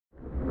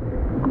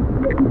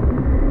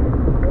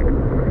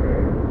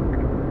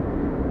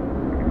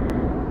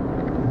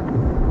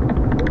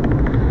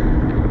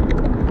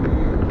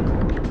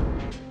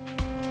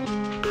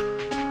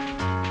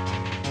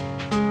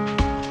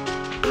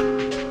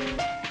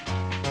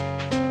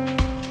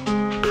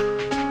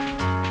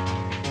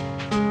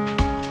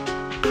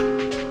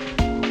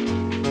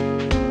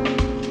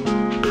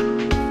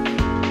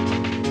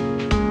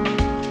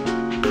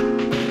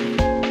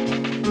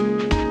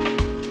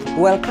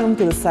Welcome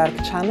to the SCI-Arc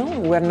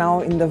Channel. We're now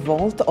in the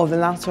vault of the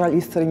Natural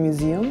History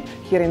Museum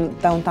here in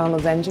downtown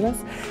Los Angeles.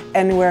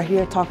 And we're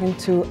here talking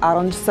to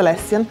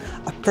Celestian,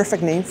 a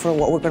perfect name for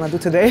what we're going to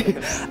do today,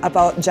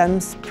 about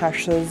gems,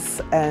 precious,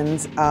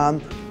 and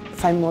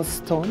famous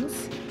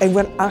stones. And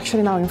we're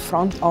actually now in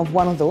front of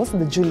one of those,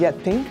 the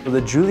Juliet Pink.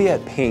 The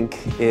Juliet Pink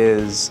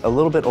is a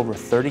little bit over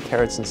 30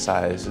 carats in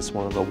size. It's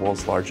one of the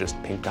world's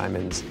largest pink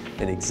diamonds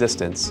in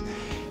existence.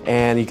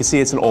 And you can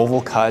see it's an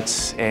oval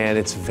cut, and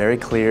it's very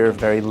clear,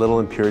 very little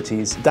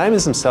impurities.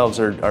 Diamonds themselves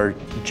are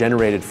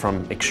generated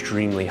from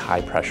extremely high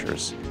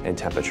pressures and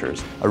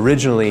temperatures.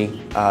 Originally,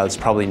 it's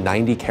probably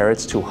 90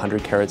 carats to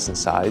 100 carats in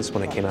size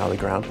when it came out of the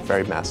ground,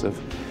 very massive.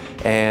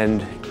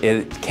 And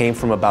it came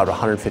from about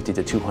 150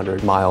 to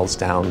 200 miles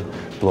down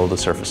below the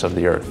surface of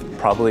the Earth.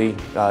 Probably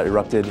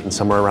erupted in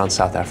somewhere around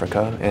South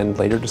Africa and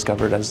later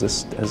discovered as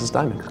this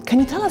diamond. Can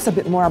you tell us a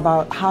bit more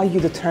about how you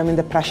determine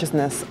the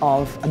preciousness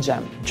of a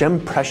gem? Gem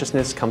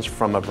preciousness comes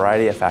from a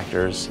variety of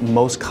factors.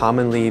 Most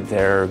commonly,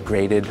 they're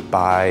graded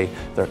by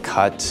their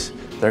cut,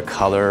 their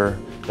color,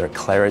 their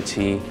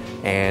clarity,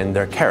 and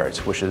their carat,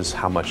 which is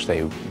how much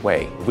they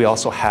weigh. We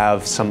also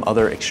have some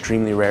other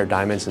extremely rare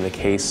diamonds in the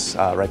case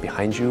right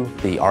behind you,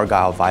 the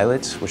Argyle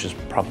Violet, which is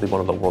probably one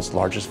of the world's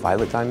largest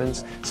violet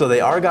diamonds. So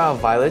the Argyle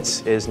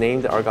Violet is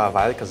named the Argyle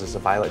Violet because it's a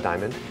violet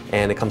diamond,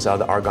 and it comes out of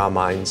the Argyle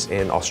mines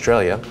in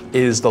Australia.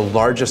 It is the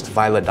largest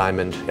violet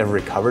diamond ever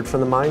recovered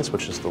from the mines,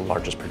 which is the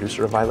largest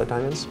producer of violet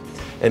diamonds.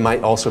 It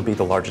might also be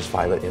the largest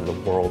violet in the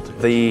world.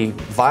 The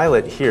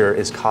violet here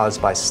is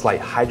caused by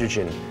slight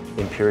hydrogen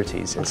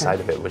impurities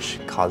inside of it, which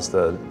cause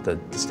the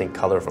distinct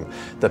color from.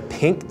 The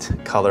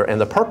pink color and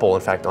the purple,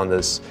 in fact, on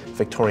this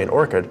Victorian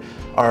orchid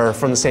are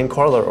from the same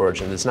color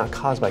origin. It's not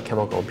caused by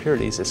chemical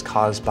impurities, it's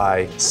caused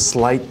by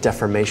slight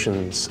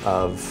deformations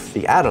of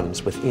the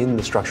atoms within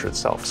the structure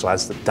itself. So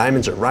as the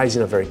diamonds are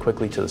rising up very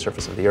quickly to the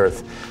surface of the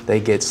Earth, they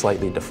get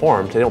slightly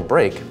deformed. They don't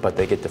break, but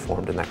they get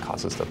deformed, and that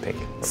causes the pink.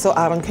 So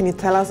Aaron, can you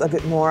tell us a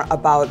bit more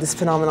about this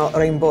phenomenal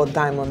rainbow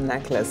diamond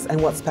necklace and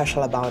what's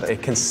special about it?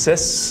 It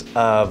consists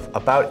of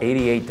about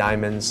 88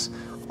 diamonds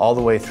all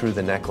the way through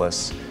the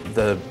necklace.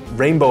 The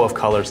rainbow of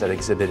colors that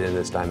exhibit in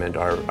this diamond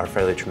are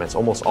fairly tremendous.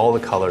 Almost all the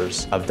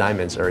colors of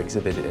diamonds are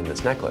exhibited in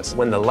this necklace.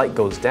 When the light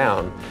goes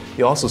down,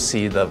 you also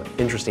see the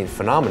interesting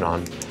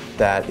phenomenon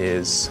that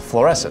is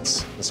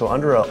fluorescence. So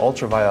under an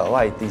ultraviolet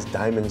light, these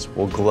diamonds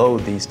will glow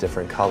these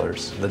different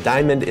colors. The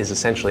diamond is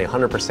essentially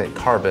 100%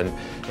 carbon,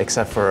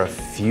 except for a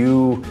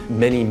few,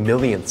 many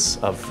millionths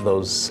of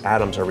those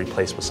atoms are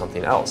replaced with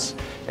something else.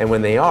 And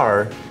when they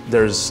are,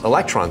 there's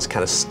electrons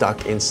kind of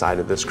stuck inside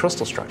of this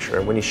crystal structure.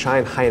 And when you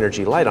shine high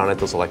energy light on it,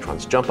 those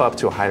electrons jump up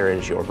to a higher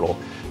energy orbital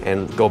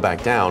and go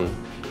back down.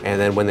 And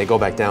then when they go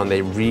back down,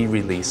 they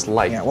re-release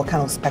light. Yeah, what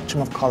kind of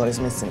spectrum of color is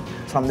missing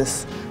from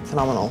this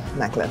phenomenal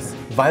necklace?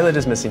 Violet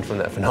is missing from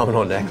that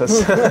phenomenal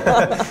necklace.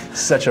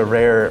 Such a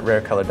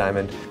rare color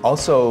diamond.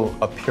 Also,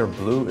 a pure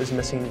blue is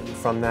missing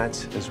from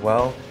that as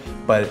well,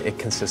 but it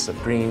consists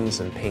of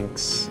greens and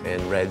pinks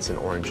and reds and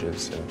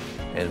oranges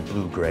and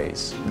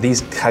blue-grays.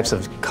 These types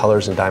of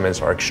colors and diamonds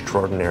are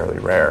extraordinarily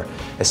rare,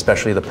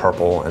 especially the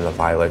purple and the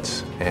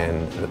violet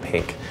and the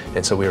pink.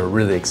 And so we were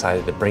really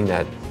excited to bring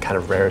that kind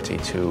of rarity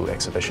to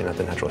exhibition at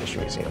the Natural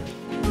History Museum.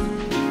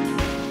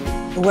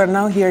 We're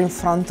now here in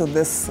front of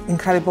this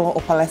incredible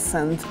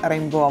opalescent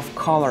rainbow of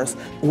colors.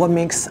 What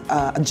makes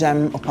a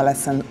gem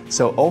opalescent?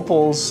 So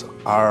opals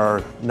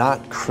are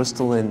not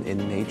crystalline in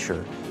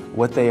nature.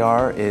 What they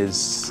are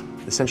is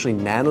essentially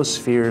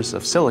nanospheres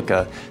of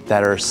silica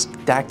that are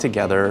stacked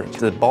together.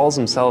 The balls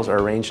themselves are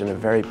arranged in a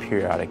very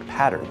periodic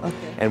pattern.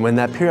 Okay. And when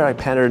that periodic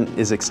pattern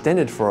is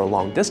extended for a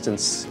long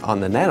distance on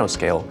the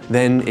nanoscale,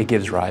 then it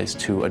gives rise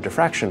to a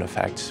diffraction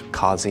effect,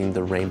 causing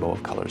the rainbow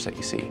of colors that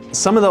you see.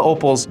 Some of the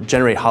opals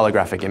generate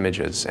holographic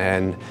images,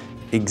 and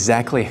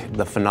exactly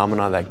the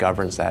phenomena that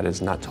governs that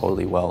is not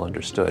totally well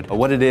understood. But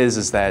what it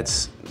is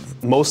that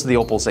most of the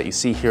opals that you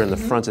see here in the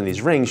front in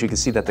these rings, you can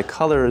see that the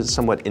color is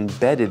somewhat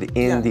embedded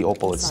in the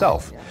opal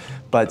itself.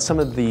 But some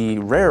of the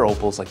rare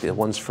opals, like the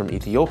ones from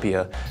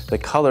Ethiopia, the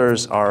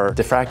colors are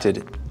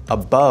diffracted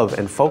above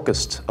and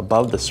focused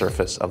above the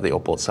surface of the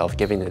opal itself,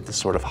 giving it this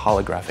sort of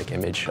holographic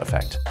image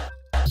effect.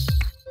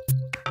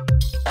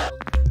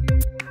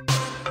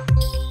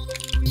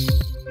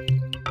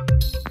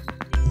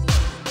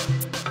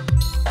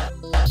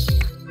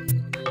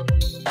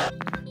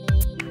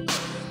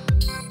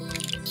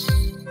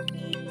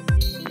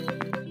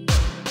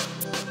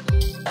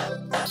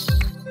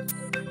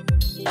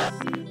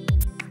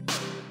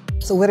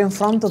 So we're in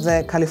front of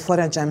the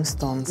California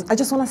gemstones. I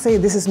just want to say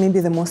this is maybe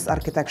the most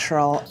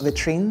architectural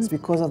vitrines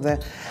because of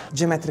the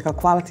geometrical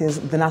qualities,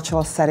 the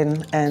natural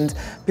setting, and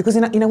because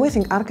in a way I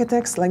think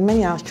architects, like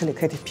many actually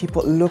creative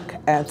people, look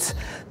at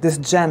these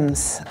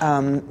gems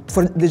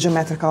for the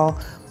geometrical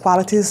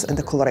qualities and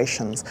the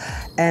colorations.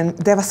 And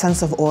they have a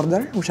sense of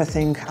order, which I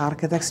think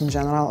architects in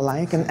general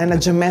like, and a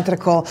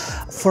geometrical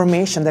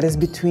formation that is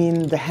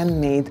between the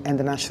handmade and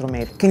the natural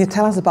made. Can you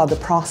tell us about the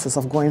process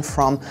of going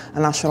from a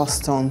natural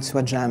stone to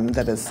a gem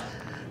that is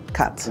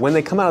cut? When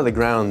they come out of the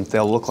ground,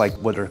 they'll look like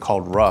what are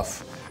called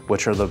rough.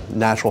 which are the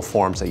natural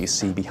forms that you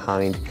see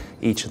behind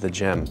each of the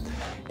gem.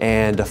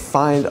 And to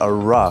find a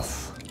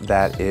rough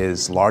that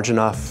is large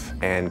enough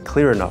and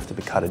clear enough to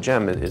cut a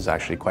gem is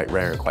actually quite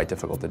rare and quite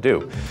difficult to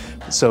do.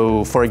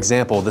 So for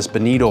example, this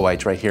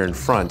bonitoite right here in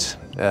front,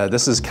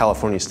 this is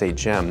California State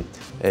gem.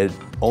 It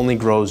only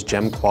grows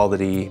gem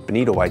quality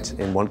bonitoites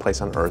in one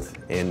place on Earth,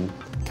 in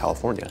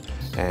California.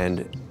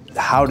 And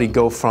how to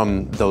go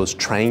from those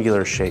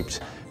triangular shaped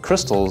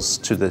crystals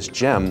to this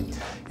gem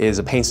is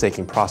a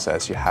painstaking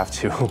process. You have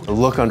to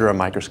look under a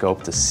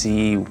microscope to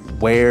see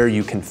where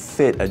you can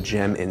fit a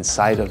gem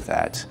inside of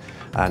that,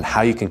 and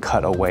how you can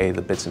cut away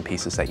the bits and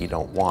pieces that you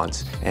don't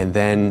want, and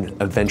then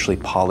eventually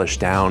polish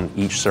down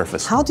each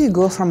surface. How do you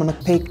go from an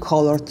opaque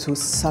color to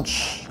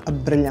such a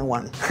brilliant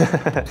one?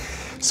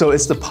 So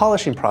it's the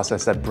polishing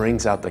process that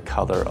brings out the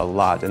color a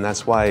lot, and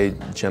that's why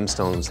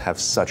gemstones have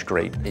such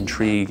great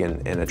intrigue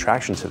and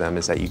attraction to them,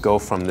 is that you go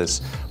from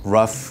this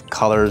rough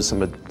color,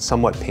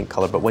 somewhat pink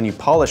color, but when you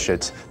polish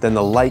it, then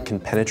the light can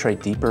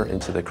penetrate deeper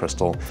into the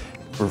crystal,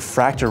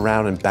 refract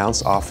around and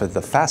bounce off of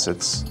the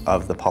facets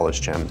of the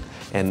polished gem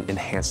and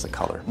enhance the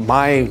color.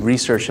 My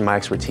research and my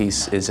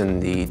expertise is in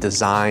the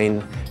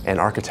design and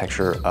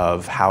architecture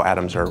of how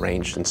atoms are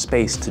arranged in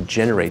space to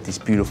generate these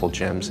beautiful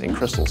gems and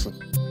crystals.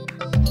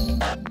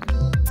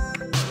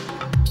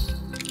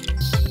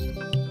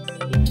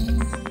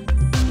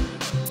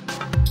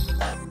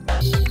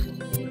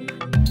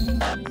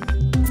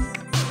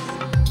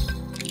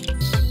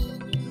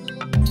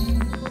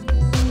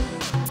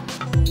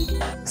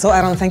 So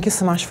Aaron, thank you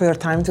so much for your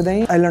time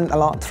today. I learned a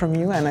lot from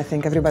you, and I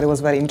think everybody was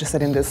very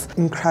interested in this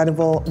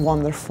incredible,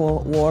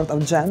 wonderful world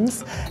of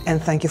gems.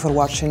 And thank you for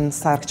watching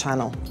SCI-Arc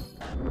Channel.